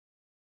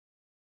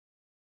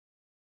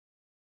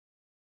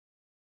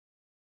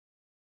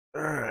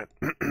All right.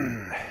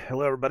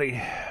 Hello,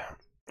 everybody.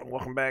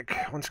 Welcome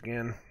back once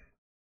again.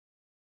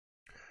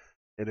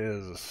 It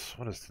is,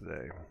 what is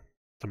today?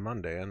 It's a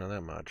Monday, I know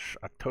that much.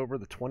 October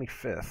the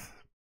 25th,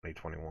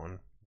 2021.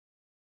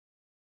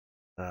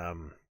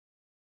 Um,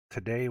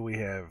 Today we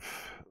have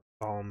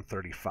Psalm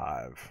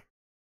 35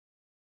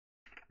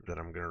 that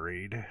I'm going to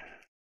read. I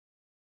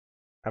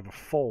have a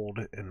fold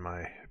in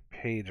my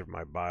page of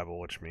my Bible,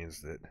 which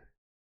means that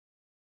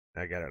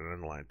I got it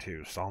underlined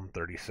too. Psalm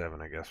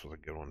 37, I guess, was a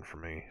good one for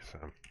me. So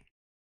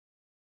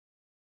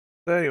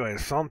anyway,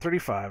 Psalm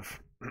 35.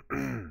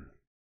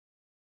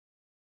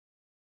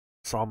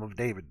 Psalm of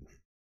David.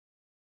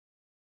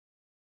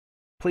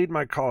 Plead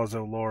my cause,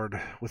 O Lord,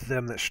 with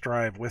them that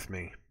strive with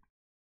me.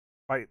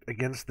 Fight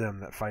against them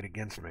that fight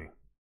against me.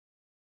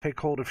 Take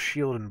hold of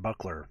shield and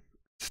buckler.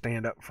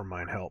 Stand up for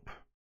mine help.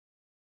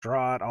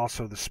 Draw out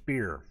also the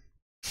spear.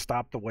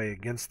 Stop the way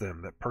against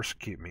them that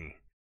persecute me.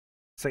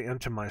 Say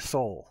unto my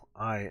soul,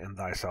 I am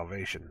thy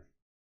salvation.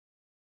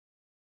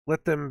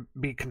 Let them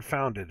be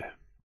confounded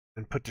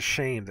and put to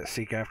shame that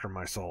seek after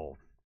my soul.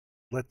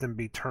 Let them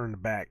be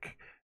turned back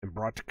and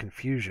brought to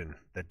confusion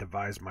that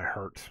devise my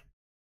hurt.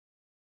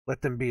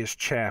 Let them be as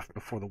chaff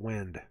before the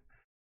wind.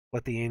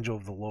 Let the angel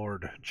of the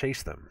Lord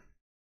chase them.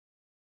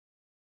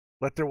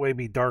 Let their way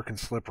be dark and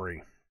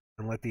slippery,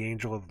 and let the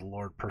angel of the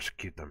Lord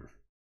persecute them.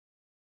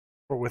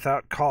 For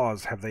without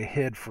cause have they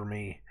hid for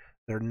me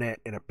their net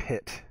in a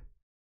pit,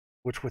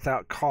 which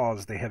without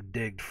cause they have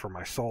digged for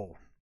my soul.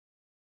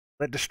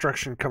 Let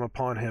destruction come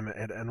upon him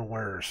at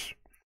unawares,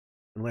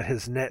 and let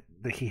his net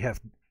that he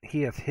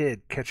hath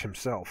hid catch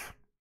himself.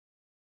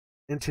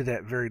 Into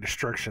that very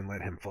destruction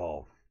let him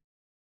fall.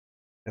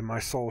 And my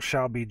soul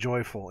shall be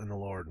joyful in the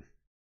Lord.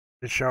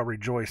 It shall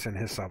rejoice in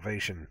his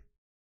salvation.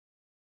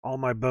 All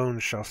my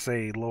bones shall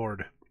say,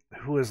 Lord,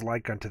 who is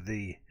like unto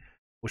thee,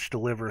 which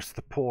delivereth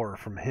the poor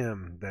from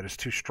him that is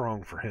too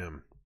strong for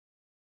him?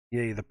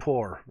 Yea, the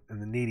poor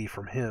and the needy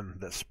from him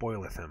that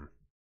spoileth him.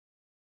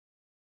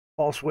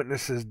 False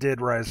witnesses did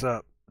rise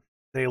up.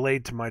 They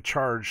laid to my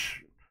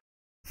charge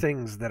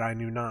things that I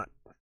knew not.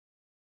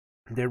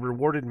 They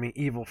rewarded me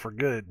evil for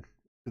good,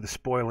 to the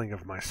spoiling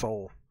of my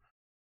soul.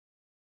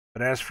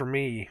 But as for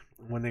me,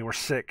 when they were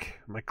sick,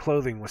 my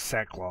clothing was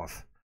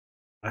sackcloth.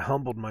 I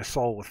humbled my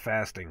soul with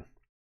fasting,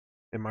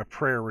 and my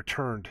prayer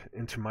returned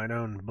into mine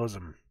own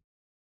bosom.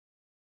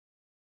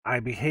 I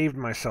behaved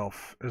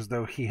myself as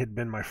though he had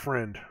been my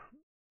friend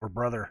or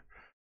brother.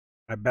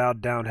 I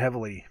bowed down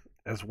heavily,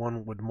 as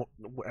one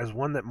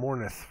that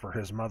mourneth for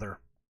his mother.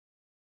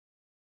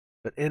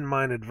 But in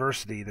mine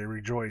adversity they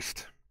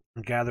rejoiced,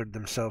 and gathered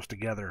themselves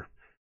together.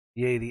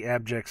 Yea, the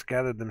abjects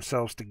gathered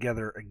themselves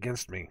together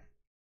against me,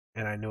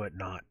 and I knew it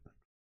not.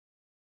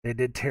 They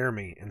did tear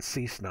me, and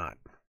ceased not.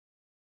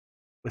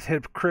 With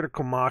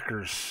hypocritical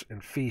mockers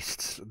and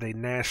feasts they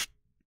gnashed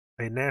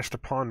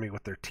upon me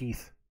with their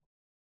teeth.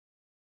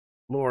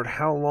 Lord,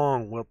 how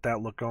long wilt thou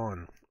look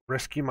on?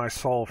 Rescue my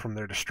soul from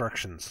their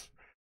destructions,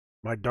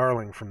 my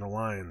darling from the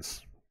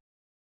lions.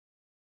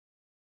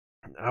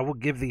 I will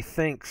give thee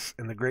thanks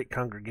in the great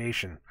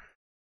congregation.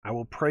 I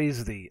will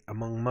praise thee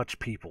among much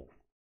people.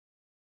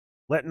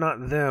 Let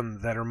not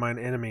them that are mine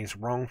enemies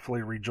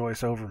wrongfully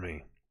rejoice over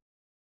me,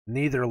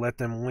 neither let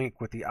them wink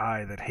with the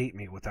eye that hate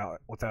me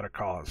without a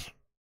cause.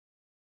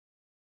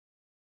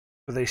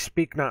 For they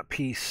speak not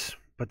peace,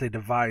 but they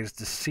devise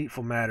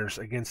deceitful matters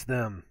against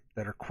them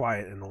that are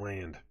quiet in the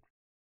land.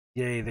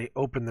 Yea, they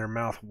opened their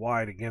mouth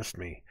wide against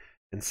me,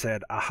 and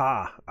said,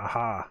 Aha,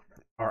 aha,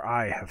 our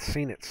eye hath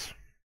seen it.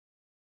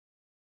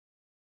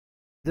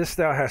 This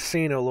thou hast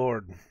seen, O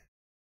Lord.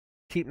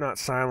 Keep not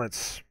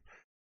silence,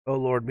 O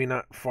Lord, be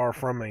not far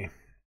from me.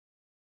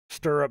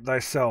 Stir up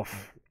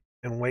thyself,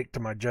 and wake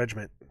to my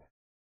judgment,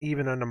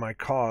 even unto my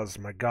cause,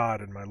 my God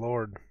and my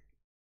Lord.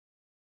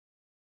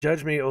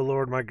 Judge me, O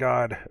Lord my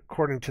God,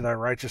 according to thy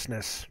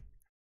righteousness,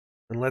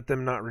 and let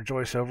them not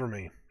rejoice over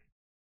me.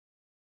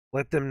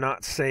 Let them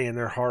not say in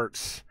their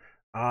hearts,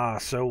 Ah,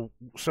 so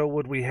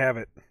would we have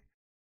it.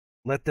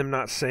 Let them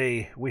not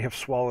say, We have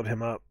swallowed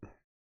him up.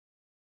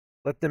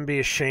 Let them be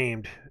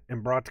ashamed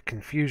and brought to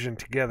confusion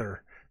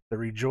together that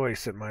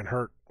rejoice at mine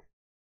hurt.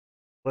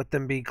 Let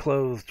them be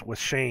clothed with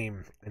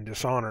shame and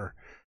dishonor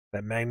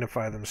that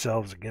magnify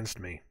themselves against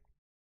me.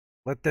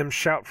 Let them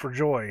shout for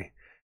joy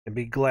and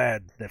be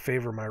glad that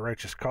favor my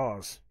righteous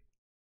cause.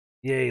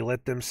 Yea,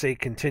 let them say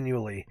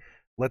continually,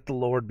 Let the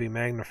Lord be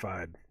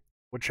magnified,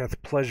 which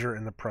hath pleasure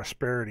in the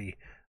prosperity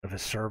of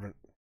his servant.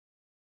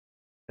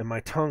 And my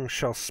tongue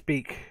shall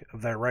speak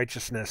of thy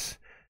righteousness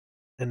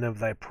and of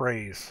thy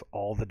praise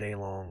all the day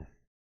long.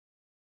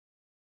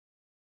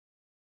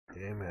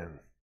 Amen.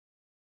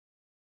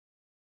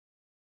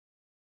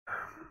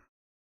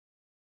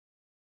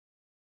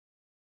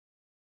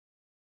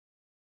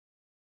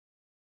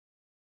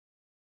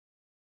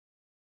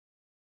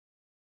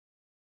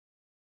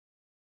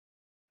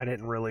 I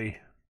didn't really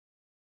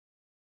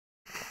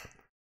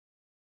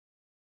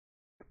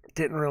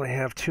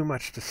have too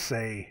much to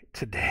say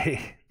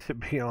today, to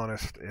be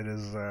honest. It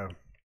is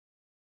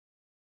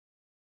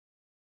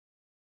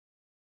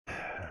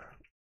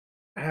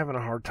having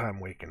a hard time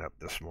waking up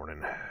this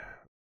morning.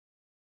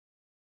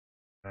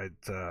 I'd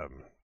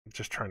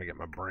just trying to get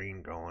my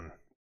brain going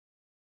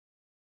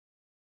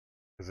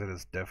because it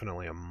is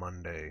definitely a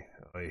Monday.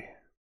 We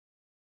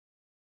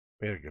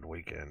had a good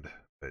weekend,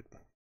 but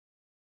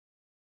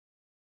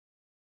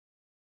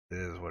it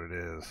is what it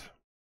is.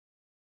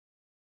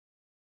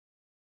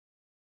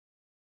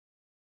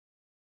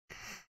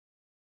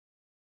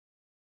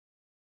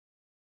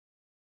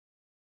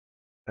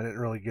 I didn't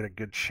really get a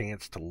good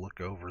chance to look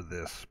over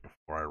this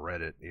before I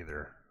read it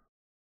either.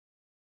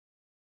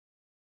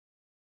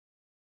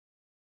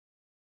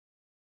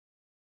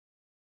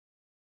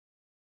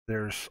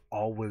 There's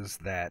always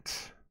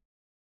that.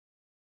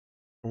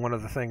 One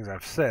of the things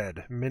I've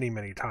said many,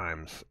 many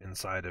times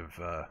inside of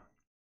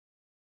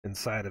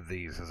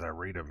these as I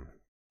read them,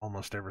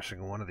 almost every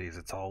single one of these,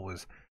 it's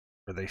always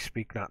where they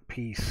speak not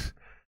peace,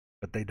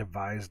 but they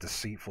devise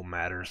deceitful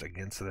matters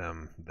against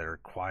them that are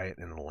quiet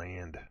in the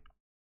land.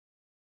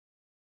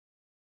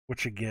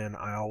 Which again,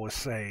 I always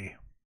say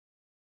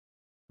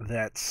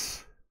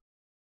that's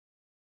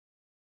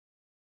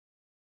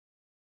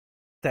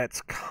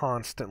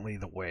constantly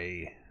the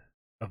way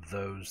of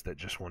those that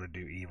just want to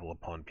do evil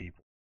upon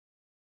people.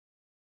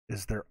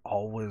 Is they're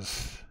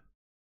always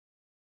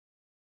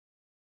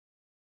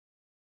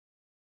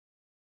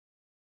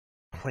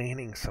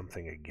planning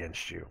something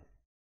against you,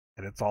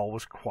 and it's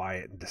always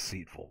quiet and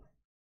deceitful,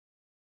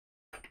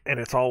 and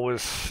it's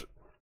always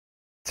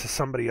to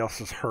somebody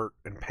else's hurt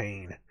and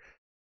pain.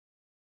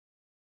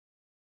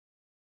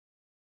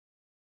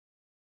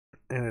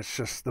 And it's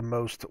just the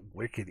most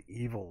wicked,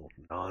 evil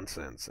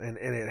nonsense, and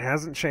it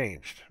hasn't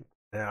changed.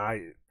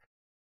 I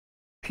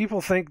People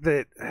think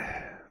that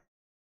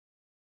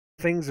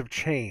things have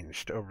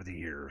changed over the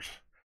years.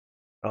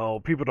 Oh,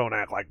 people don't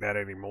act like that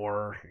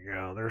anymore.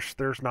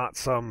 There's not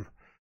some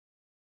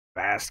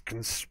vast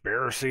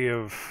conspiracy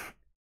of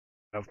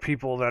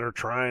people that are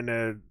trying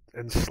to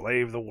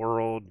enslave the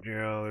world.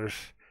 There's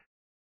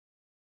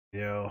you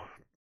know,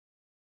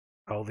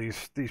 oh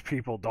these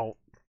people don't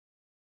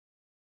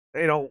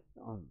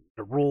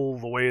rule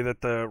the way that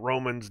the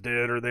Romans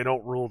did, or they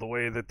don't rule the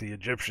way that the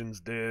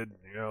Egyptians did.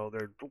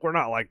 We're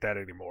not like that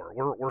anymore.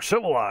 We're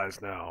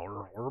civilized now.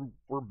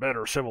 We're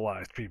better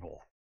civilized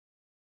people.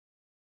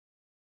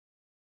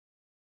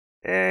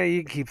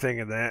 You can keep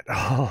thinking that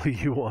all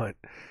you want.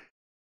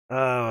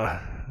 Uh,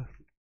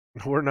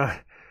 we're not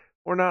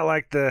we're not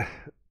like the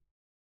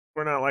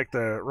we're not like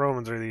the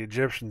Romans or the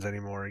Egyptians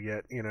anymore.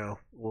 Yet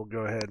we'll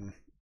go ahead and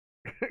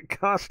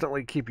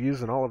constantly keep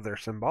using all of their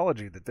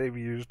symbology that they've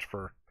used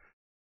for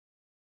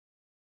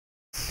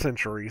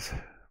centuries.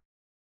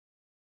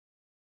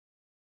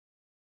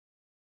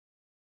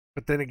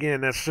 But then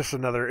again,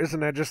 isn't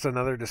that just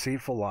another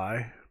deceitful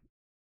lie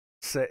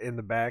set in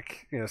the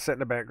back, set in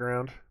the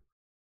background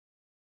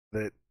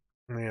that,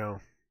 you know,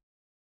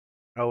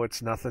 oh,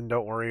 it's nothing,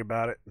 don't worry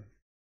about it.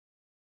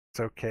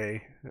 It's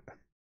okay.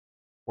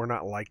 We're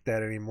not like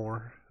that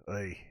anymore.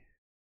 But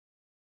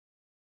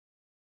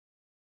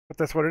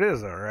that's what it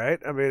is, though, right?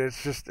 I mean,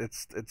 it's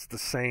the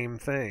same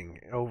thing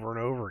over and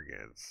over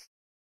again.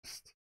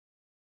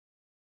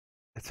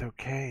 It's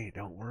okay.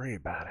 Don't worry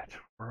about it.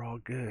 We're all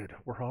good.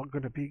 We're all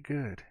going to be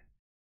good.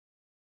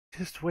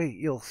 Just wait,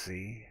 you'll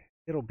see.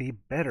 It'll be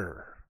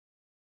better.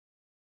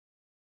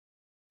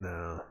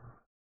 No.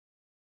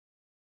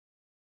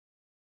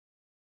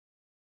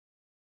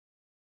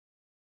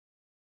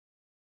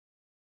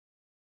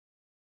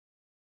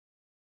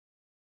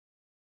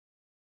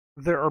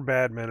 There are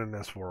bad men in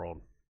this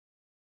world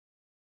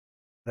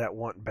that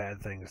want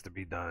bad things to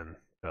be done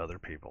to other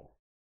people.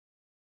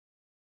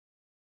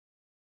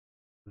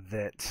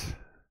 That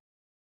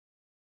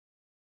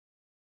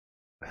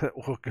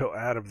will go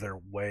out of their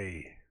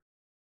way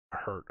to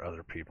hurt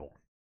other people.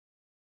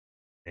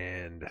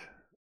 And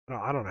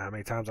I don't know how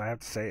many times I have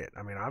to say it.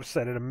 I mean, I've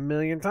said it a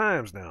million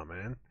times now,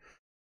 man.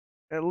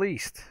 At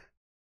least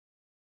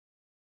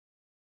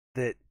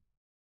that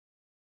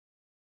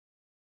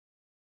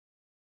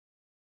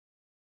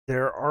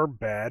there are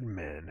bad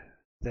men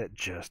that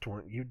just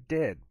want you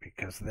dead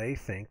because they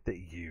think that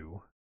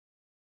you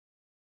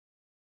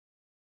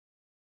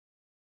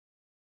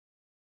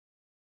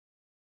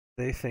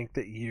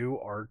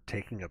are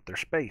taking up their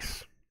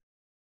space.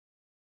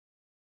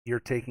 You're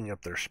taking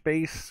up their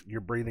space,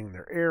 you're breathing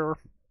their air,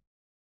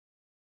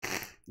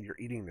 you're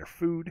eating their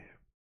food.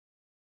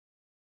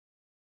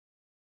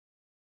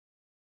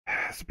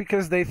 It's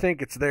because they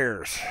think it's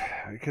theirs.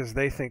 Because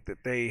they think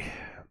that they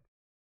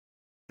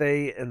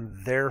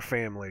and their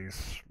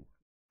families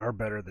are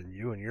better than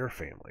you and your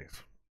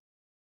families.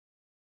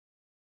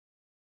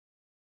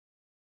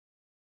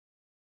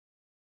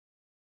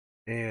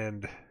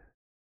 And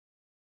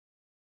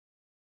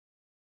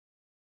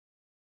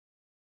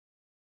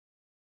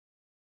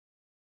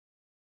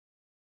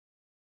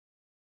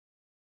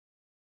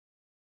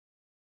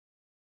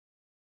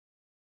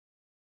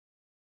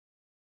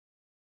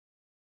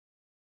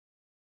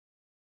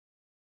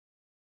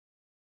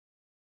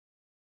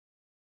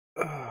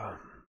uh,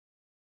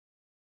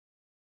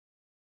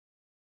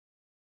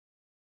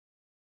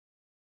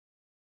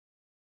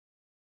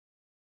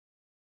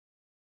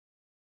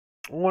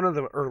 one of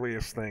the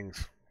earliest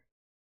things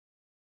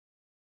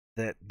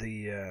that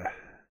the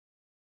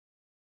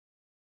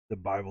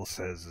Bible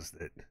says is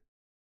that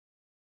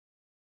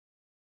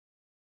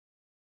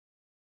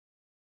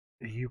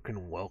you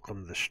can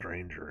welcome the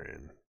stranger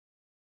in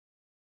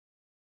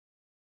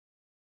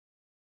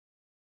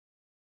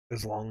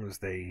as long as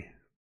they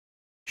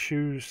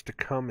choose to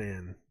come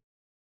in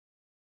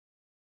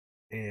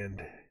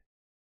and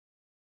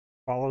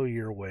follow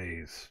your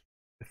ways.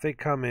 If they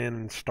come in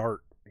and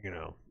start,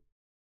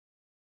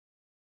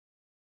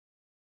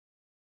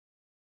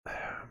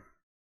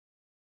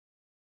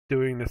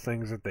 doing the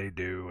things that they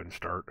do and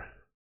start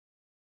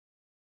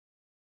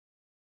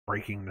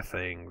breaking the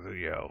things,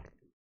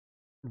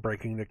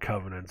 breaking the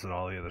covenants and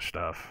all the other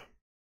stuff,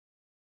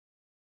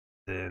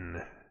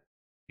 then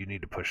you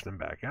need to push them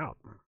back out.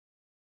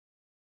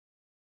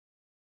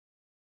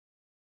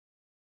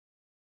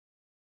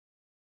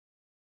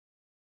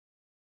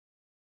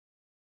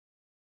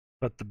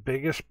 But the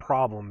biggest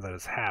problem that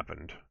has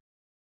happened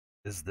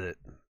is that,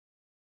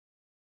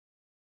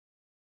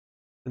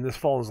 and this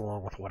falls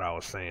along with what I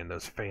was saying,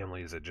 those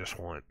families that just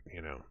want,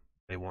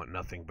 they want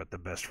nothing but the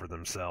best for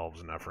themselves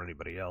and not for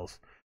anybody else,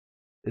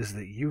 is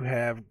that you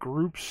have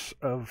groups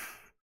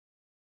of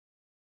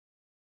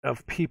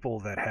people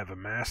that have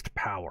amassed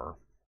power,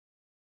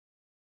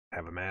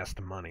 have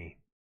amassed money,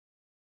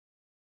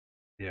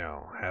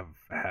 have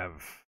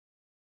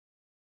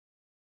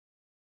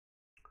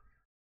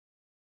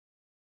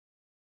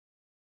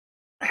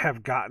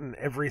gotten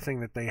everything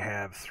that they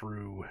have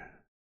through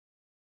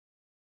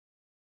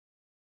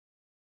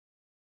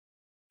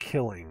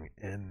killing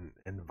and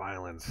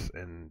violence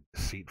and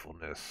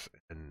deceitfulness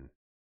and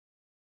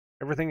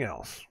everything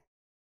else.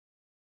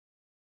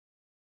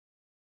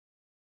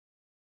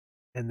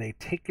 And they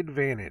take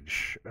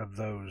advantage of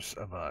those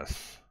of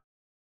us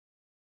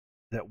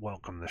that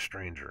welcome the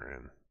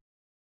stranger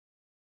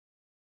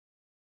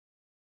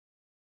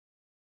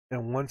in.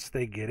 And once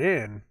they get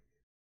in,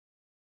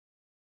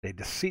 they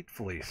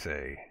deceitfully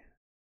say,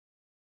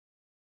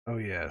 "Oh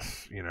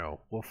yes,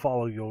 we'll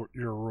follow your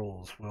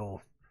rules.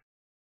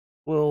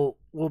 We'll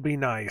be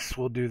nice.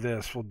 We'll do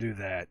this. We'll do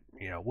that.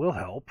 We'll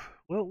help.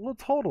 We'll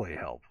totally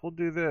help. We'll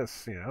do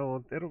this.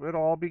 It'll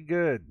all be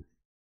good."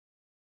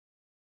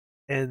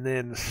 And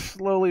then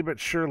slowly but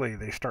surely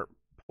they start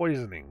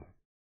poisoning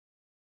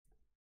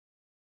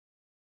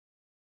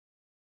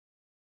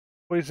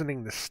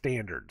the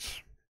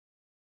standards,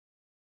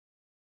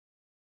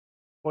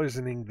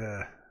 poisoning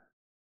the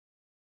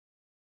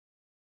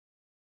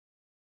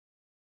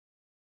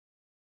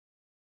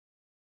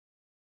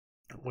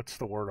what's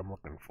the word I'm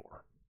looking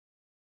for?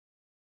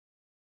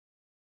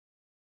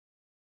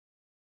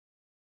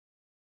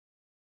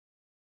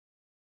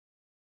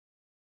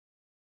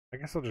 I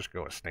guess I'll just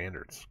go with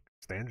standards.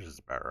 Standards is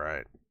about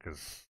right,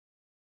 because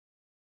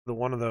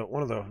one of the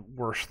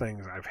worst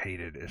things I've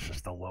hated is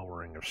just the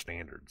lowering of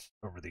standards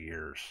over the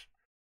years.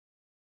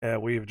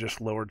 We've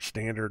just lowered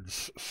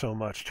standards so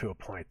much to a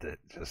point that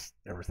just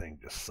everything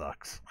just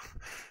sucks.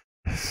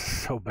 It's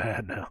so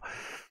bad now.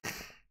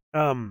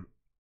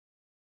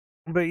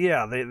 But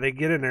yeah, they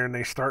get in there and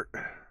they start.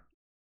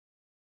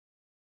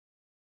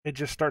 It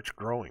just starts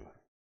growing,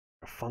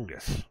 a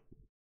fungus.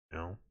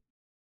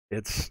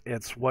 It's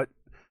what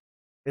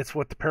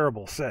the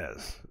parable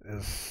says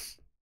is,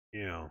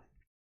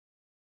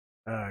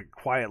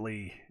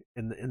 quietly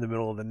in the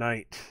middle of the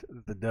night,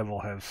 the devil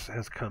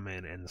has come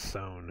in and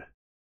sown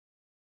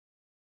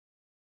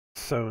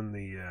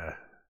the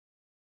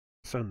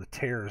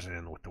tares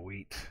in with the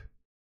wheat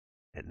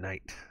at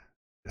night,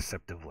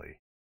 deceptively,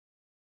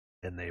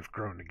 and they've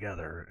grown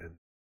together. And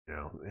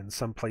in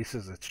some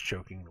places it's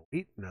choking the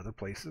wheat, in other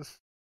places,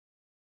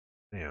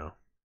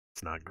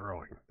 it's not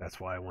growing. That's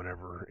why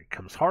whenever it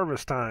comes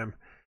harvest time,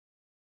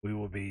 we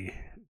will be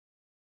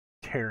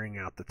tearing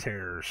out the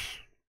tares.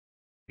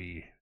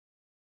 Be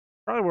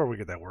probably where we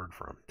get that word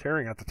from.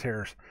 Tearing out the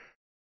tares.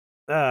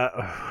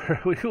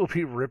 We will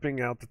be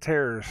ripping out the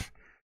tares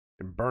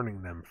and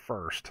burning them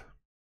first,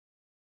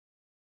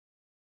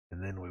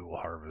 and then we will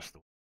harvest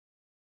them.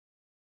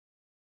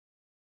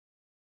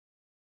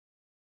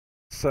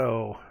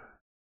 So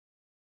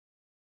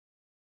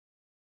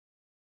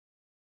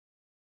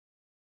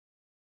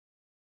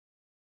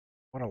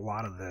what a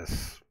lot of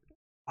these,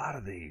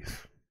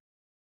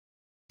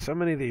 so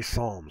many of these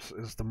Psalms,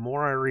 is the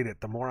more I read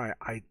it, the more I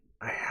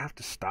have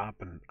to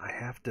stop, and I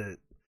have to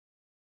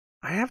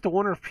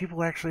wonder if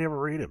people actually ever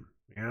read them.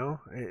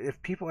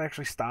 If people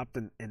actually stopped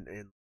and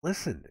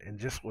listened and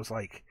just was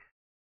like,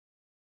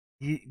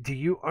 do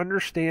you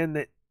understand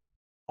that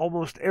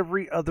almost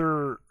every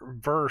other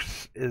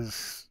verse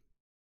is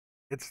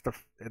it's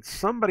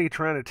somebody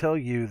trying to tell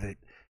you that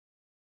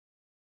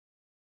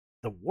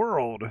the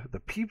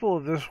people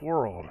of this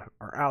world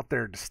are out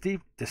there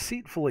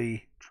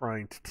deceitfully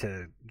trying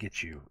to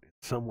get you in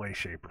some way,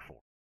 shape, or form.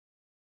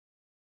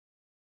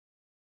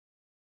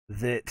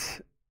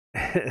 That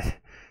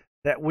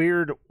that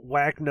weird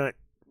whacknut,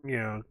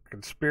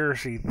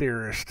 conspiracy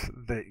theorist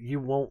that you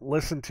won't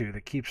listen to,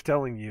 that keeps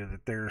telling you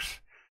that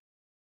there's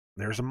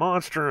there's a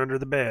monster under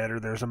the bed or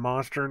there's a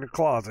monster in the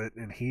closet,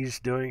 and he's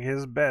doing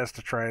his best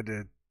to try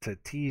to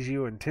tease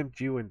you and tempt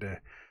you into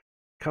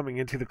coming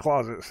into the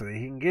closet so that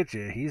he can get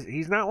you.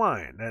 He's not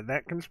lying.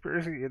 That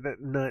conspiracy,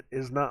 that nut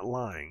is not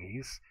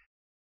lying.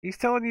 He's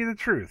telling you the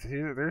truth.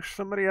 There's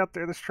somebody out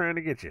there that's trying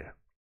to get you.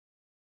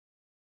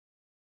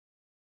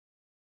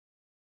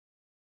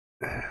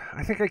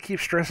 I think I keep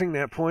stressing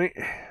that point.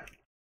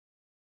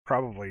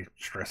 Probably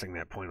stressing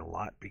that point a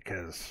lot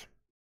because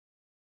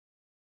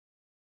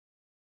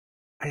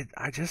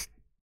I just,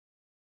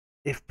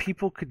 if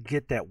people could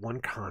get that one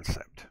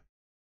concept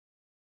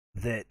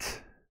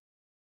that,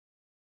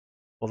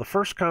 well, the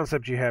first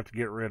concept you have to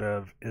get rid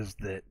of is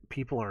that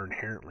people are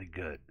inherently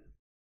good.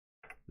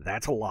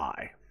 That's a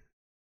lie.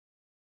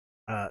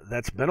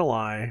 That's been a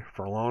lie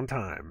for a long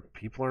time.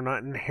 People are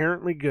not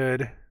inherently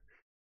good.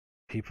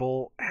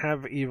 People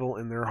have evil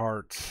in their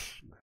hearts.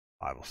 The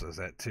Bible says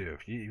that too.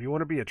 If you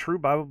want to be a true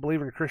Bible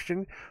believing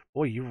Christian,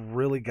 boy, you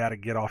really got to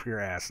get off your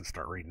ass and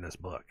start reading this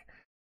book.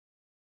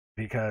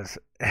 Because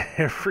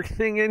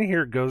everything in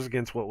here goes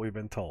against what we've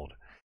been told.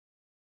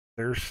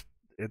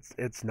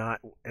 It's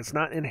not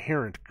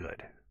inherent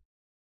good.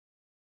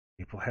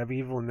 People have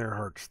evil in their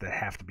hearts that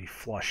have to be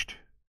flushed.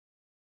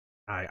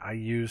 I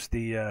use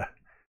the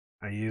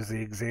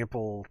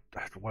example.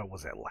 What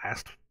was it,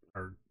 last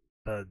or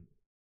the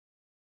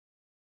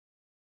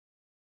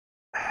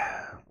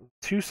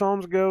 2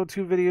 psalms ago,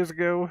 2 videos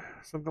ago,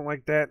 something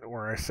like that,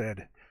 where I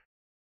said,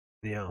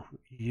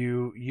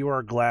 you are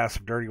a glass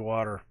of dirty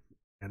water,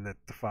 and that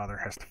the Father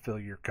has to fill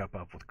your cup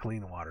up with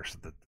clean water so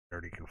that the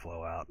dirty can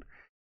flow out.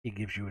 He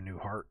gives you a new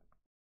heart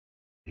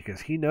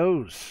because he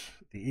knows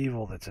the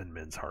evil that's in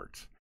men's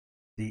hearts.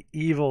 The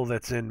evil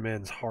that's in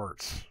men's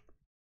hearts.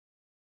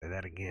 Say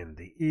that again.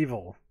 The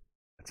evil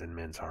that's in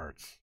men's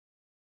hearts.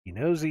 He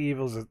knows the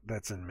evils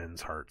that's in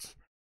men's hearts,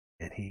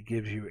 and he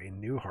gives you a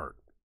new heart,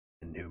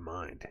 a new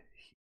mind.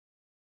 He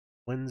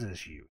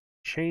cleanses you,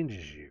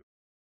 changes you.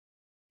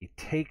 He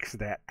takes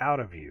that out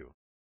of you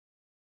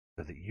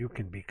so that you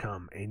can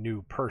become a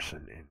new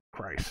person in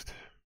Christ.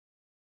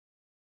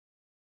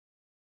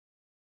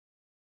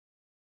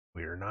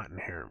 We are not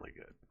inherently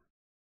good.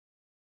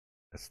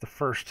 That's the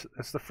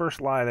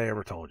first lie they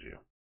ever told you.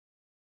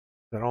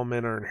 That all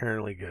men are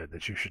inherently good,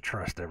 that you should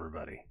trust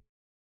everybody.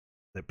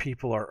 That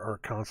people are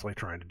constantly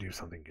trying to do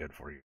something good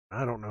for you.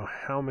 I don't know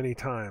how many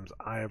times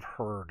I've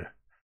heard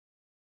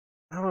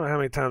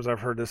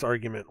this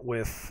argument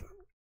with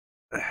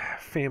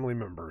family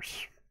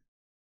members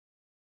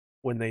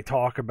when they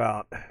talk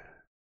about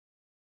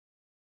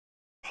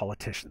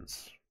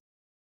politicians.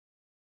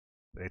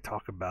 They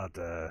talk about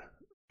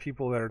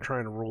people that are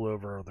trying to rule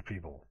over other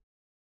people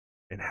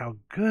and how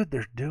good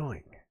they're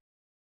doing,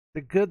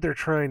 the good they're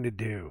trying to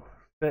do,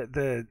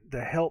 the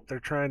help they're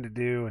trying to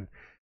do, and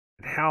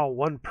how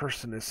one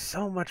person is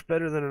so much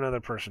better than another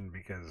person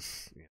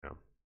because,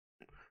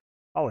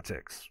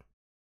 politics.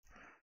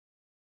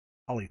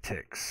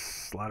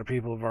 Politics. A lot of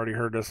people have already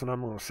heard this, and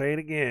I'm going to say it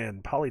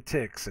again.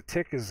 Politics. A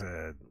tick is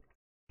a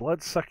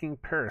blood-sucking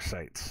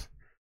parasite.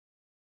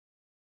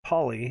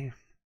 Poly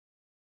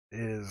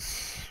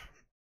is...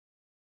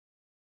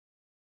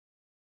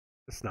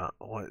 It's not...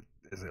 What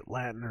is it,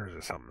 Latin or is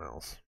it something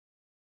else?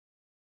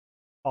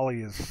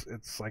 Poly is...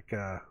 It's like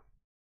a...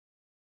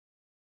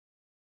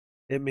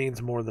 It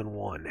means more than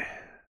one.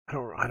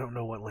 I don't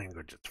know what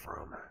language it's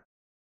from.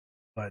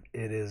 But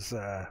it is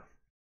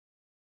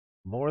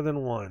more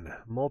than one.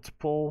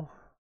 Multiple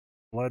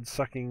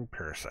blood-sucking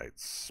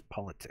parasites.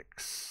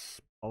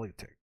 Politics.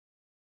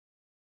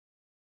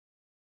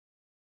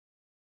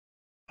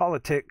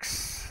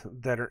 Politics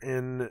that are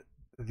in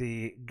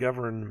the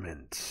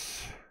government.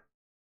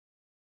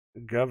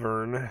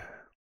 Govern,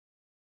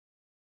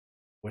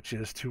 which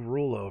is to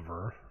rule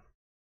over,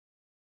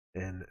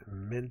 and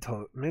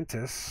mental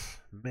is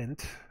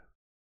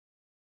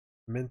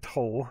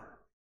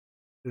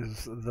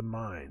the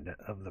mind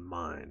of the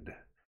mind.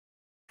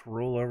 To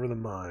rule over the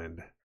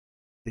mind.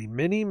 The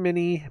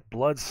many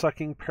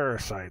blood-sucking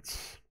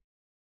parasites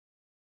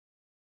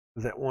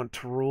that want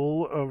to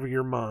rule over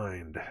your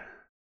mind.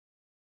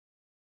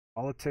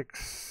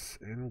 Politics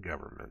and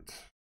government.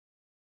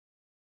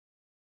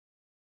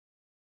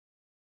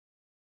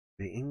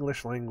 The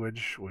English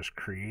language was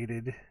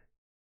created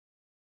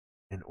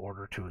in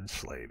order to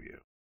enslave you.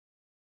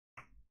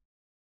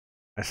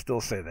 I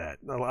still say that.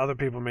 Other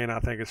people may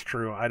not think it's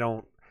true. I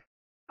don't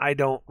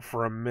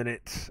for a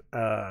minute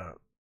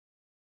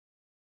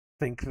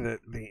think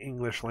that the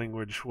English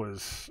language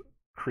was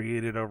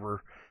created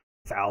over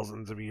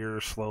thousands of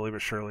years, slowly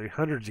but surely.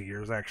 Hundreds of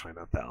years, actually,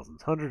 not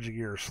thousands. Hundreds of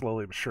years,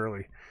 slowly but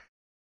surely.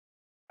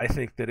 I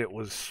think that it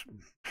was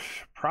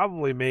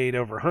probably made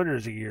over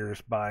hundreds of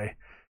years by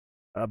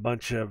a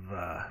bunch of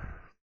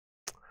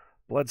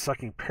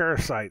blood-sucking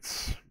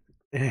parasites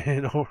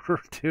in order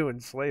to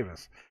enslave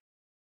us.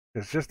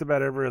 Because just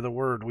about every other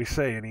word we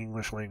say in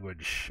English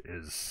language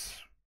is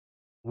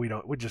we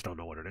just don't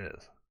know what it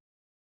is.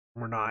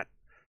 We're not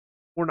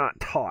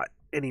taught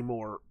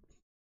anymore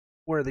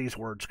where these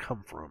words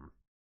come from.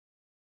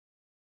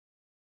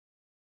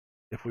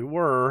 if we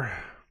were,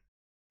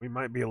 we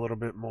might be a little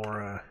bit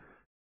more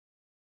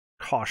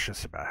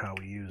cautious about how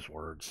we use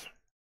words.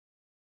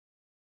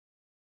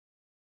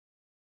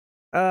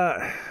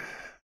 Yeah.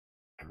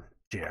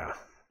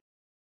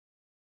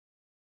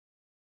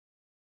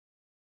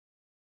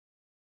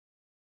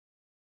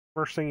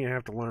 First thing you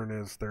have to learn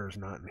is there's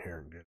not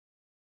inherent good.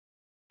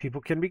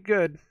 People can be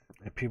good,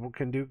 and people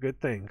can do good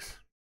things.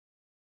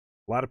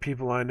 A lot of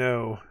people I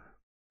know,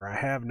 or I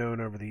have known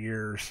over the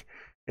years,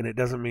 and it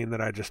doesn't mean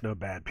that I just know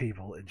bad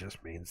people. It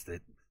just means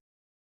that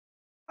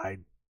I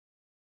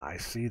I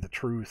see the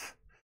truth.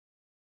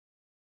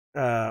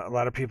 A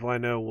lot of people I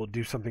know will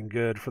do something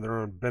good for their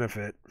own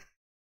benefit.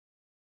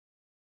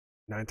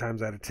 9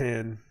 times out of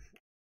 10,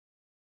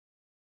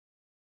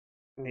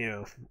 you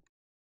know,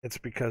 it's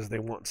because they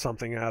want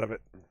something out of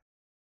it.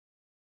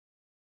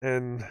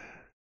 And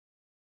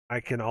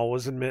I can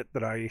always admit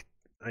that I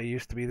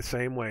used to be the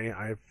same way.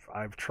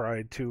 I've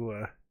tried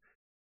to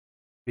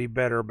be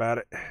better about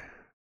it.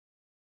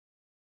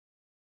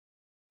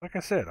 Like I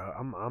said,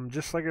 I'm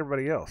just like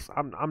everybody else.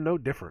 I'm no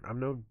different. I'm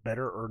no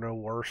better or no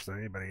worse than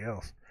anybody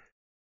else.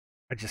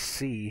 I just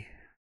see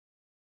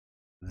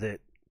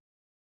that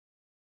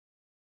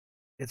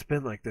it's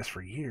been like this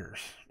for years,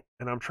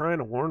 and I'm trying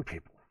to warn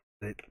people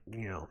that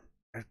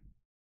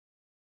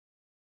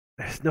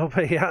there's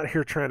nobody out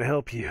here trying to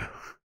help you.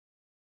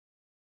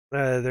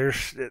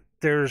 There's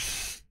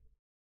there's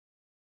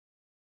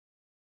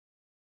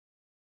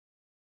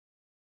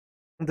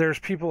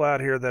people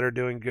out here that are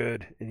doing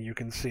good, and you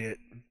can see it.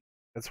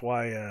 That's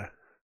why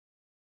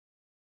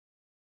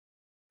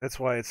that's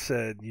why it's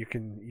said you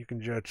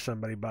can judge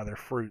somebody by their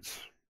fruits.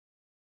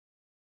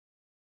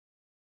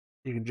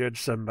 You can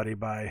judge somebody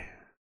by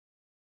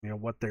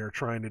what they're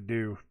trying to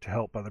do to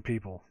help other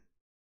people.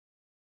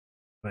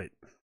 But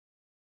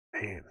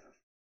man,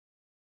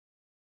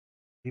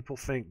 people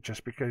think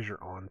just because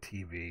you're on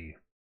TV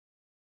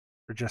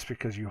or just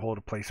because you hold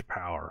a place of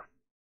power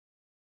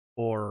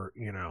or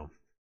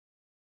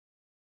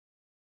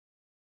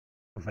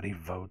somebody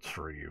votes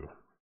for you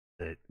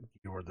that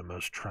you're the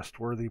most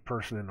trustworthy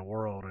person in the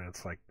world, and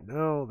it's like,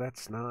 no,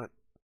 that's not.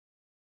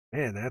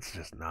 Man, that's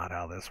just not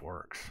how this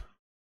works.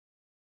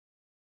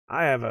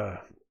 I have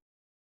a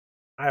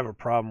I have a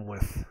problem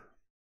with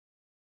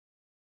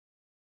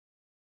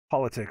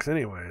politics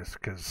anyways,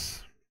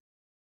 because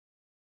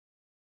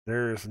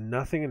there is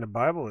nothing in the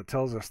Bible that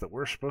tells us that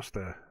we're supposed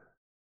to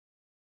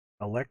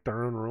elect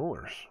our own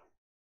rulers.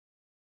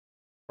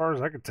 As far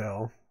as I could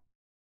tell,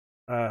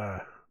 uh,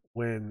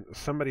 when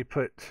somebody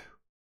put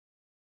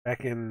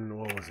back in,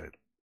 what was it?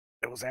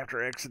 It was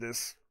after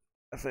Exodus,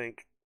 I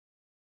think,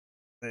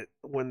 that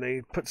when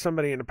they put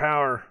somebody into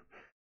power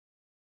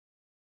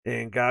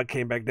and God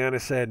came back down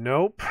and said,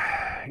 nope,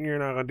 you're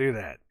not going to do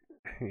that.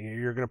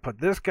 You're going to put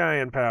this guy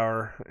in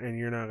power, and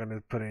you're not going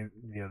to put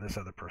this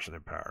other person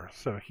in power.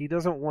 So he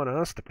doesn't want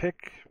us to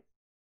pick.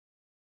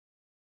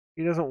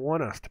 He doesn't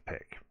want us to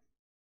pick.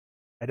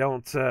 I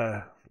don't.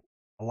 A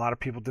lot of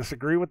people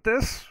disagree with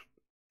this,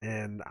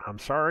 and I'm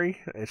sorry.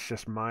 It's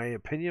just my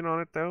opinion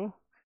on it, though.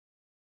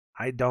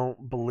 I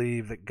don't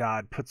believe that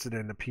God puts it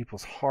into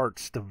people's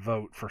hearts to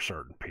vote for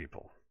certain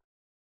people.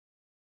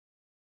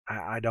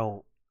 I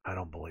don't. I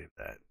don't believe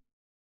that.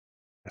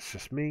 That's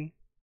just me.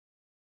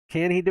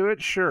 Can he do it?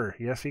 Sure.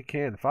 Yes, he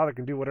can. Father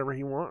can do whatever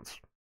he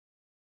wants.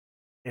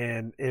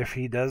 And if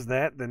he does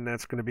that, then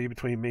that's going to be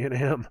between me and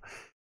him,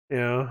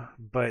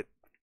 But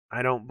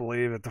I don't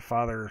believe that the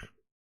Father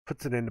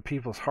puts it into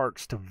people's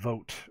hearts to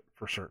vote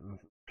for certain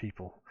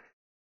people.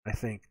 I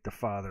think the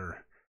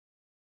Father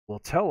will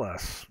tell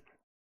us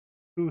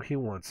who he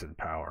wants in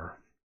power.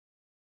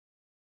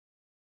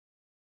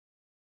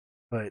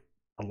 But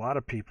a lot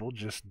of people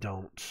just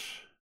don't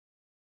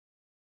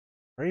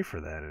pray for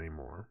that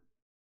anymore.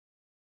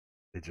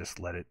 They just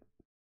let it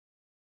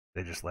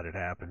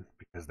happen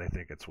because they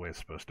think it's the way it's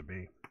supposed to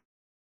be.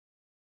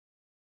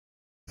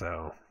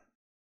 So,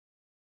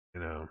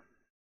 you know,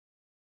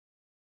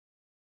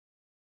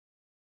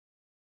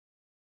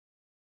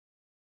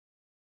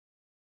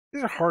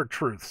 these are hard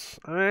truths.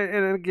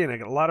 And again,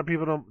 a lot of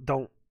people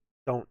don't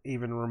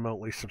even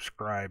remotely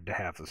subscribe to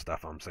half the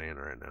stuff I'm saying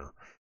right now.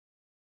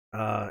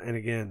 And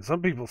again,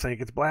 some people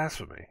think it's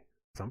blasphemy.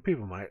 Some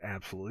people might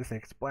absolutely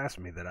think it's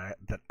blasphemy that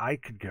I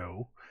could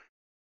go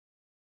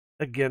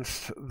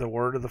against the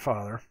word of the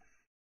Father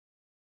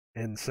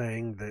and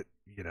saying that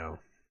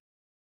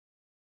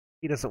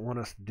he doesn't want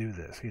us to do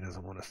this. He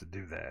doesn't want us to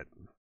do that.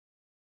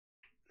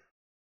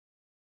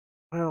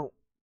 Well,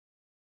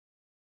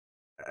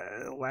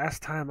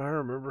 last time I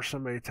remember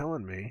somebody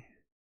telling me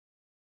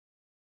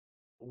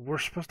we're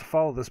supposed to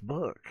follow this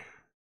book,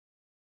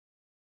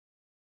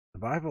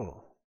 the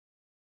Bible.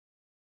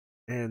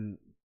 And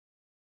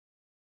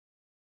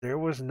there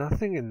was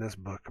nothing in this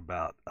book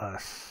about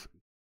us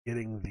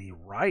getting the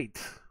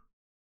right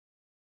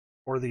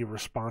or the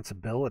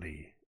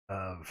responsibility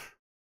of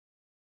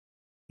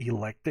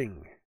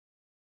electing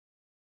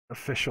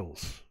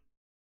officials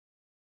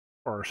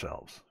for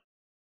ourselves.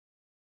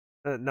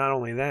 Not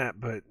only that,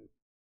 but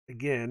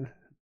again,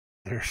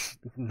 there's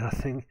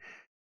nothing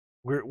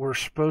we're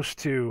supposed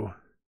to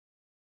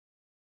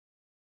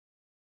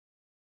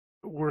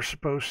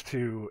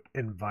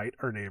invite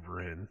our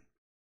neighbor in.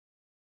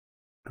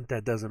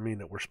 That doesn't mean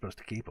that we're supposed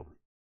to keep them.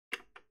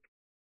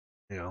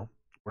 You know,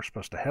 we're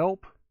supposed to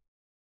help,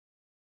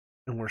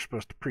 and we're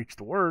supposed to preach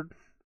the word.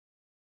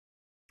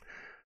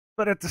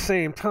 But at the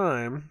same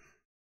time,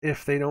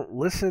 if they don't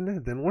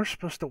listen, then we're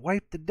supposed to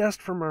wipe the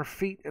dust from our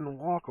feet and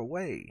walk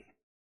away.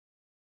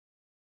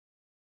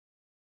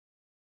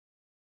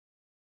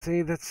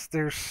 See,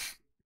 there's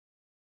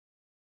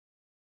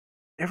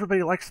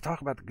everybody likes to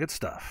talk about the good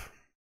stuff.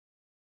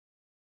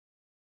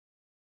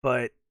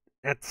 But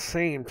at the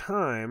same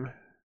time,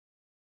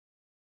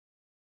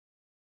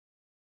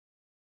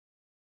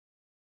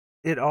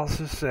 it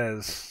also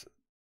says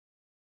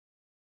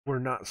we're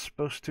not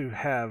supposed to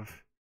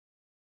have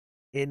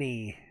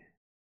anything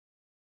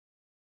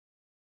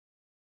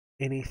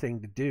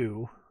to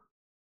do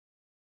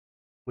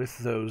with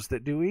those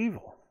that do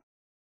evil.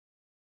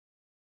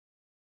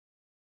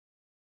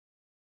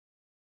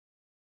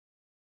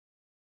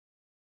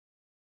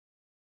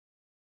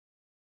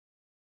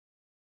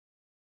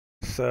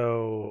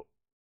 So,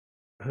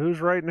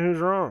 who's right and who's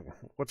wrong?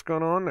 What's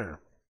going on there?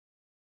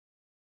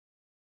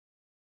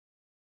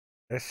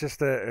 It's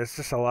just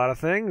a lot of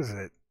things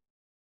that,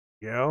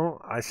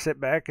 I sit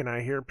back and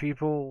I hear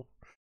people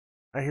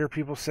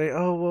say,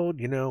 "Oh, well,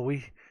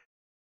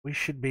 we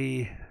should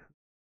be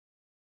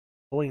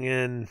pulling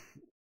in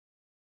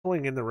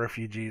the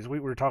refugees." We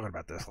were talking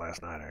about this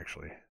last night,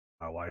 actually,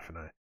 my wife and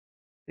I.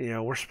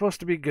 We're supposed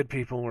to be good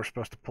people, and we're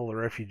supposed to pull the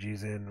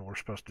refugees in, and we're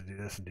supposed to do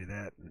this and do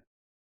that. And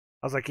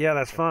I was like, yeah,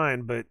 that's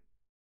fine, but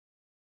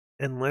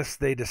unless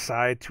they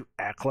decide to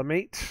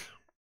acclimate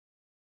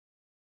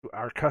to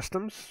our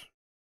customs,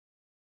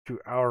 to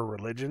our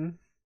religion,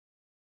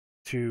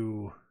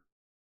 to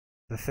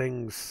the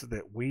things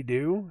that we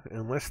do,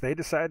 unless they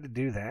decide to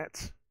do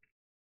that,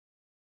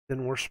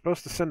 then we're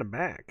supposed to send them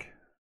back.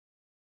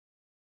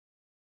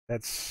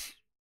 That's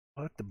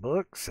what the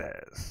book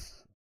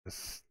says.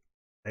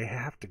 They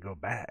have to go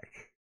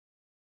back.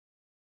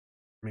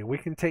 I mean, we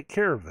can take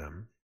care of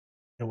them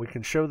and we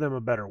can show them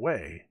a better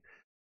way,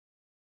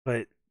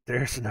 but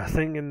there's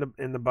nothing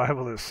in the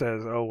Bible that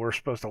says, "Oh, we're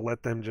supposed to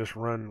let them just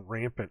run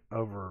rampant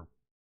over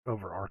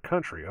our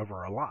country, over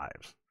our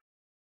lives."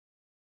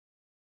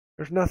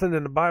 There's nothing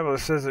in the Bible that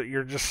says that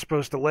you're just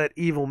supposed to let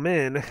evil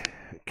men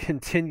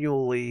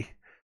continually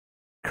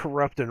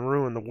corrupt and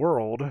ruin the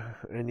world,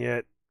 and yet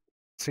it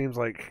seems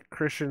like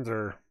Christians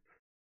they're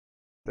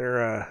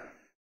they're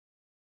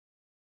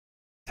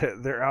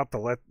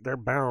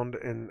bound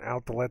and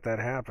out to let that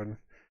happen,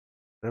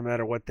 no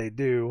matter what they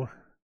do,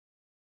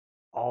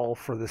 all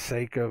for the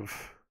sake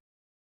of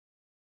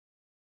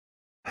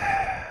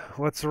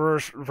what's the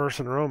verse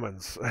in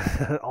Romans?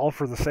 All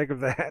for the sake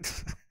of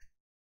that.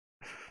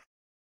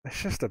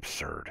 It's just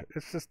absurd.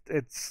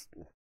 It's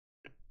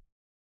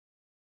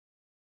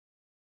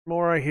the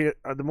more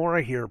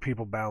I hear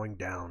people bowing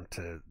down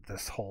to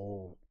this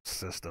whole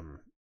system,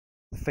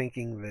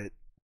 thinking that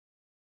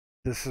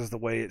this is the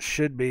way it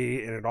should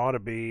be and it ought to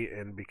be,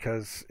 and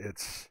because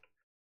it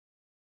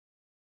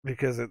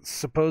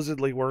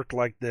supposedly worked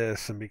like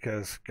this, and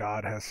because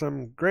God has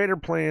some greater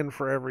plan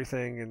for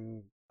everything,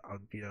 and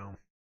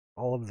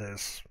all of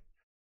this,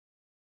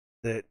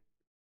 that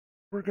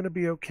we're going to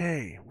be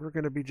okay. We're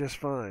going to be just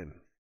fine.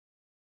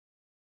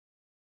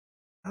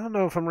 I don't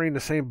know if I'm reading the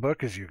same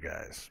book as you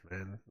guys,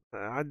 man.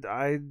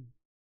 A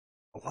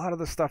lot of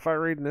the stuff I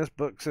read in this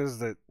book says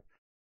that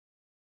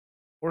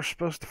we're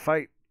supposed to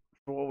fight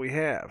for what we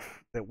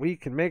have, that we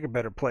can make a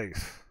better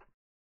place,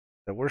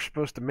 that we're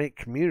supposed to make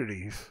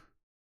communities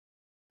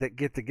that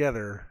get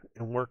together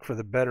and work for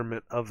the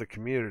betterment of the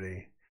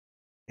community.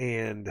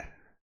 And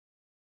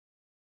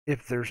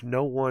if there's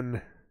no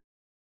one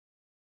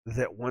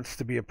that wants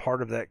to be a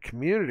part of that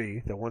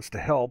community, that wants to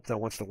help, that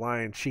wants to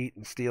lie and cheat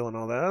and steal and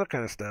all that other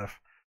kind of stuff,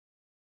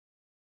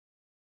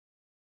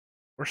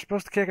 we're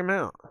supposed to kick them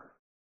out.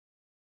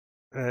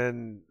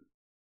 And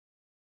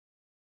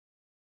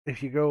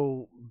if you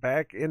go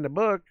back in the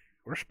book,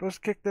 we're supposed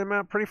to kick them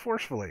out pretty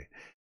forcefully.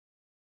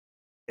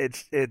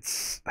 It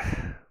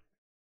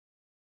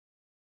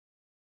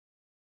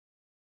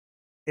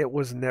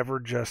was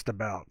never just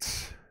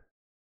about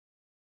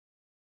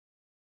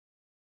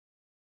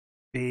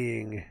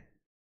being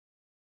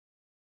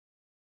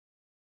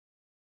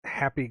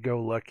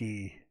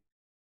happy-go-lucky,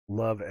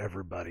 love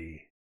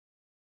everybody.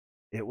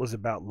 It was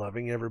about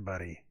loving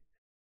everybody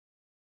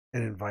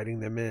and inviting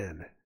them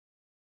in,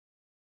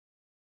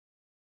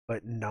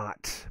 but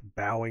not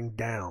bowing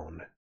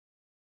down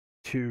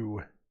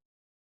to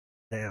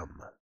them.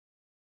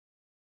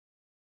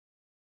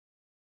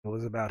 It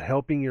was about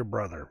helping your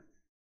brother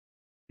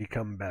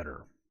become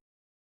better.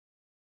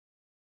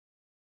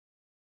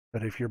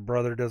 But if your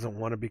brother doesn't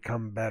want to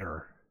become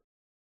better,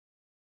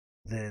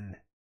 then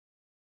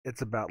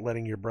it's about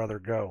letting your brother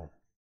go.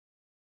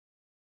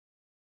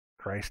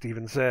 Christ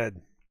even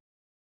said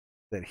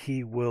that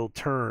he will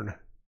turn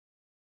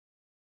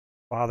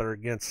father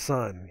against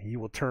son, he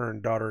will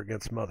turn daughter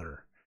against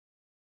mother.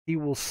 He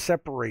will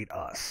separate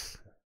us.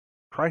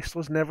 Christ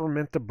was never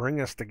meant to bring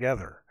us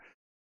together.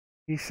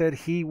 He said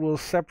he will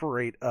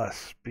separate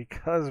us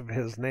because of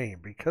his name,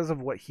 because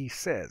of what he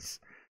says.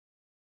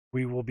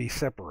 We will be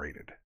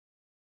separated.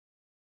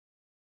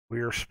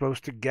 We are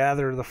supposed to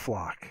gather the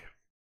flock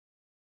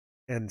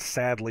and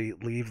sadly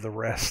leave the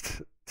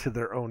rest to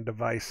their own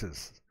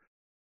devices.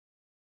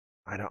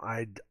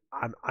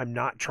 I'm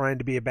not trying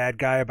to be a bad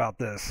guy about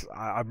this.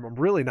 I'm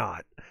really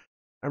not.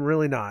 I'm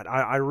really not.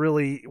 I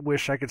really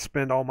wish I could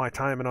spend all my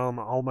time and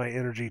all my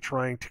energy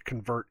trying to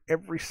convert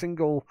every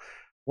single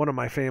one of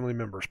my family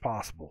members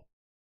possible.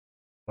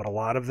 But a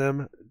lot of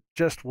them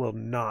just will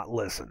not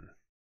listen.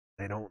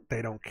 They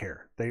don't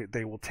care. They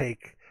will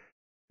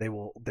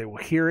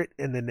hear it,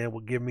 and then they will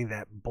give me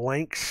that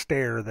blank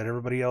stare that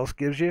everybody else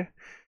gives you.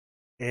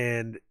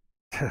 And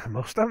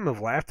most of them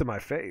have laughed in my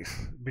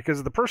face because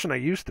of the person I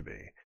used to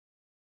be.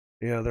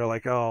 They're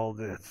like, oh,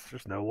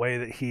 there's no way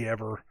that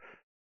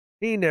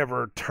he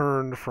never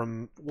turned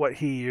from what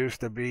he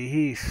used to be.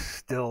 He's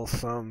still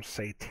some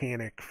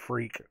satanic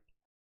freak,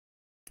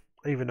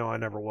 even though I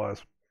never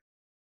was.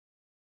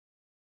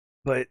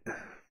 But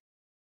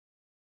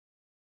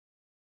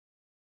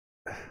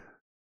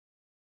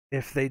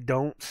if they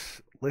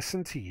don't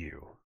listen to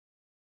you,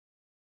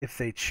 if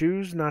they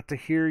choose not to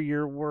hear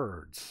your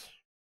words,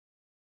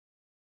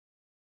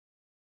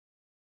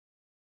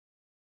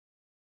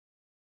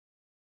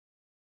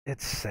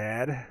 it's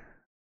sad,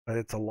 but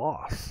it's a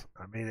loss.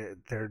 I mean,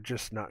 they're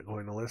just not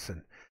going to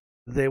listen.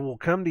 They will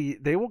come to you,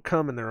 they will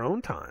come in their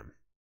own time.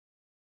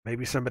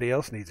 Maybe somebody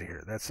else needs to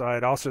hear. That's why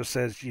it also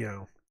says,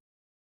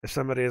 if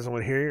somebody doesn't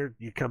want to hear,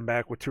 you come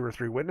back with 2 or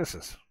 3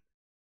 witnesses.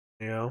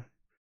 You know,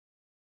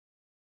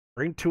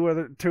 bring two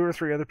or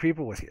three other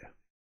people with you.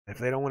 If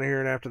they don't want to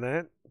hear it after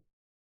that,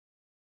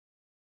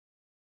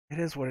 it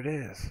is what it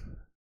is.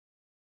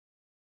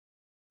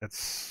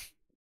 It's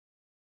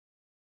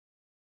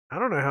I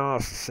don't know how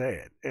else to say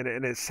it, and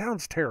it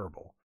sounds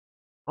terrible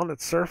on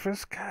its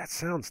surface. God, it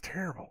sounds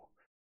terrible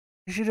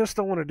because you just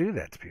don't want to do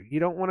that to people. You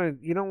don't want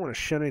to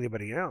shut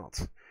anybody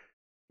else.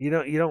 You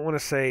don't want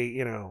to say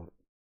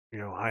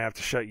I have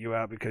to shut you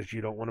out because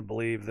you don't want to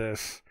believe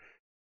this.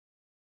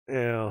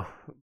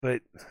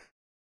 But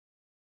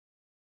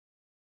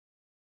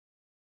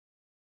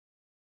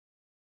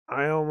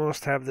I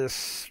almost have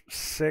this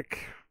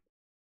sick,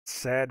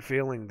 sad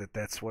feeling that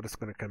that's what it's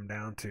going to come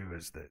down to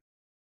is that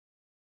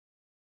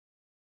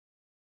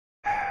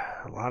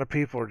a lot of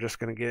people are just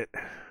going to get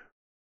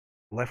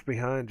left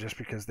behind just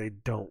because they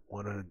don't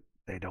want to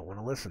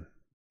listen.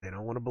 They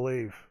don't want to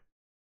believe.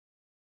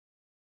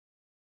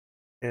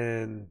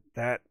 And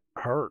that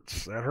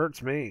hurts. That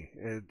hurts me.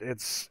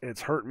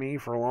 It's hurt me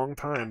for a long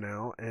time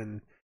now,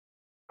 and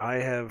I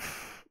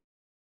have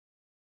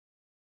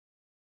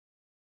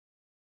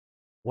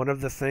one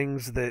of the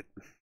things that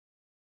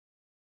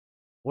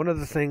one of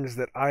the things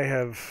that I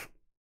have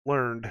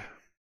learned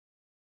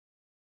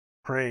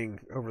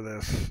praying over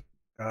this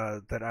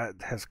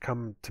has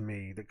come to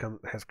me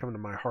has come to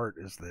my heart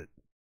is that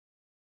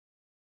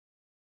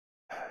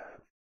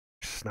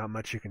there's not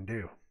much you can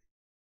do.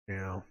 You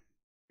know,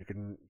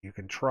 you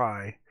can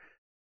try,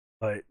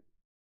 but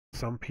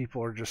some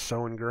people are just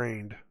so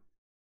ingrained.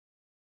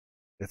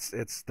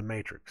 It's the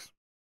matrix.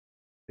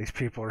 These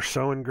people are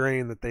so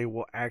ingrained that they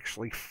will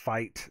actually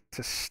fight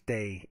to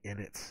stay in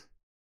it.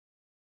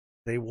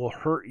 They will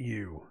hurt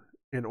you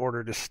in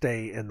order to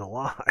stay in the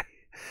lie.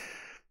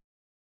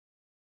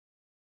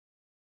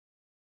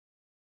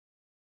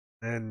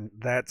 And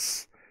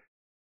that's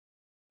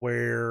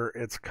where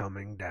it's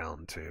coming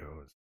down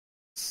to.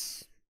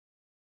 It's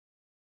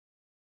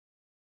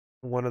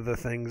one of the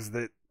things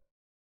that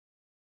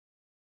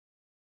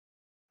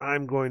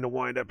I'm going to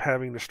wind up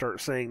having to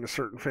start saying to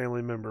certain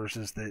family members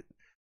is that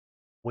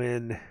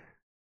when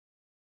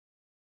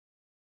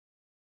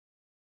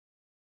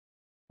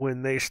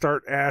when they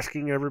start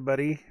asking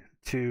everybody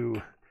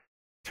to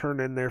turn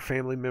in their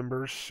family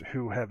members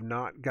who have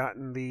not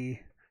gotten the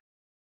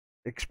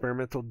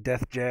experimental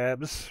death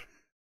jabs,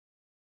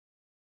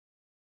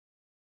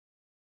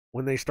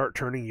 when they start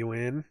turning you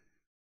in,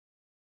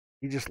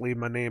 you just leave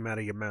my name out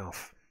of your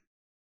mouth.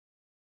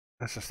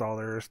 That's just all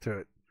there is to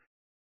it.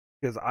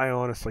 Because I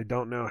honestly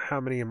don't know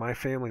how many of my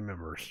family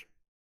members,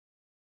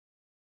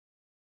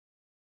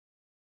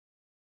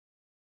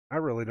 I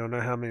really don't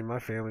know how many of my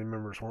family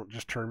members won't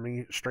just turn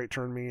me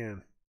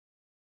in.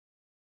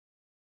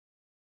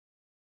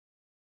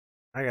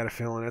 I got a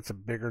feeling that's a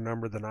bigger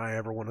number than I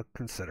ever want to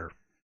consider.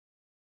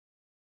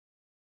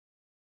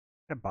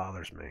 That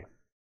bothers me.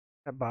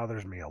 That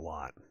bothers me a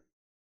lot.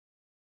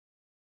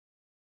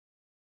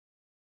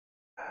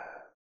 The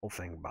whole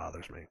thing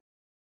bothers me.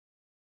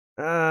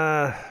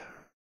 Uh,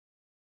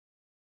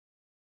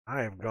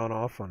 I have gone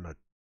off on the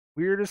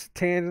weirdest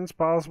tangents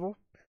possible.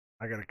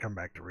 I got to come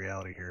back to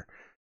reality here.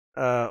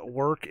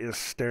 Work is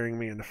staring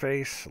me in the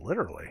face,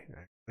 literally,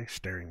 actually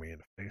staring me in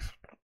the face.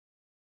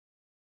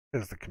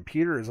 Because the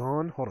computer is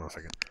on. Hold on a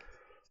second.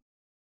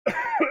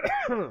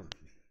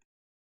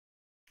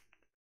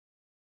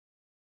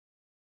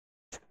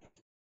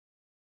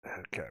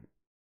 Okay.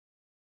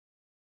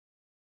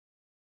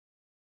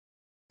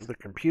 The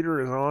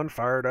computer is on,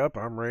 fired up.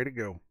 I'm ready to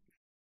go.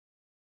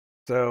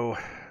 So,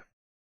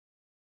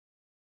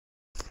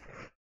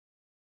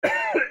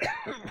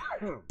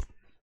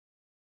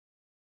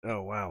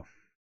 oh wow,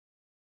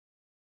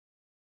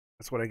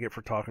 that's what I get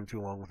for talking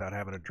too long without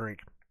having a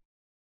drink.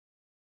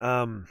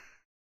 I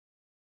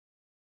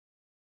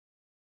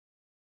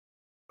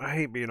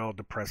hate being all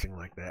depressing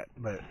like that,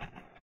 but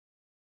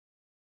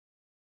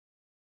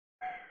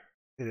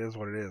it is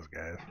what it is,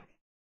 guys.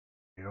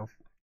 You know.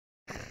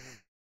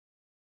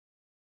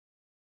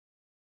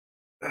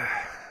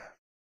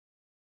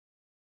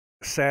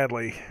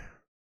 Sadly,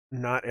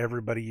 not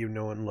everybody you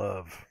know and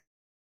love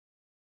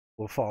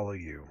will follow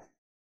you,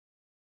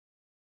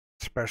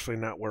 especially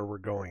not where we're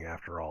going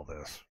after all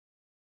this.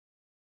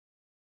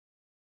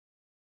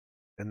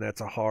 And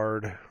that's a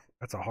hard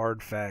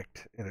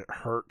fact, and it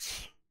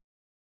hurts.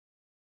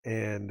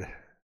 And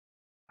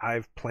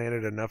I've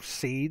planted enough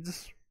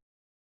seeds,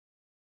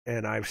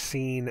 and I've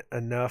seen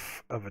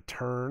enough of a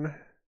turn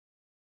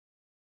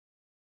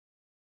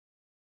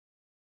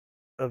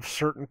of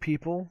certain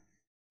people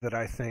that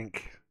I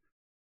think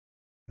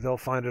they'll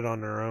find it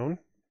on their own.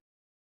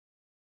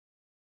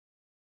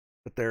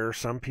 But there are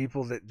some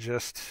people that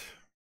just,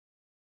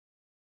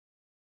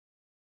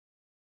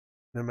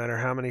 no matter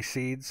how many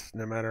seeds,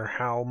 no matter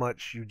how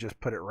much you just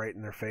put it right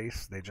in their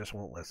face, they just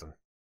won't listen.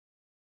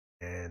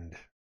 And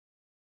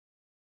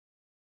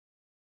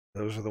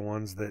those are the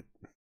ones that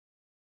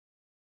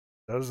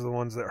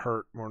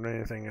hurt more than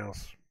anything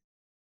else.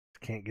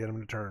 Can't get them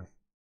to turn.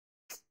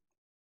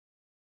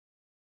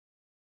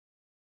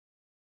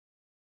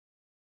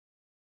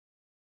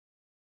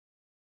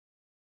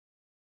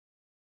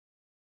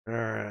 All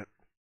right.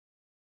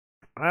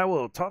 I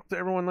will talk to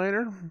everyone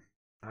later.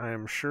 I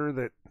am sure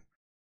that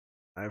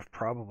I've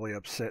probably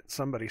upset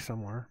somebody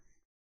somewhere.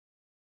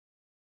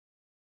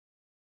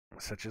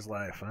 Such is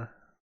life, huh?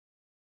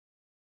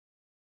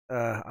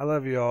 I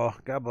love you all.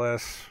 God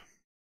bless.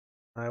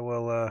 I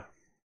will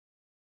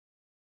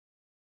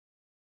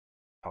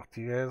talk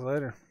to you guys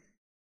later.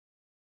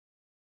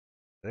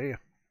 See ya.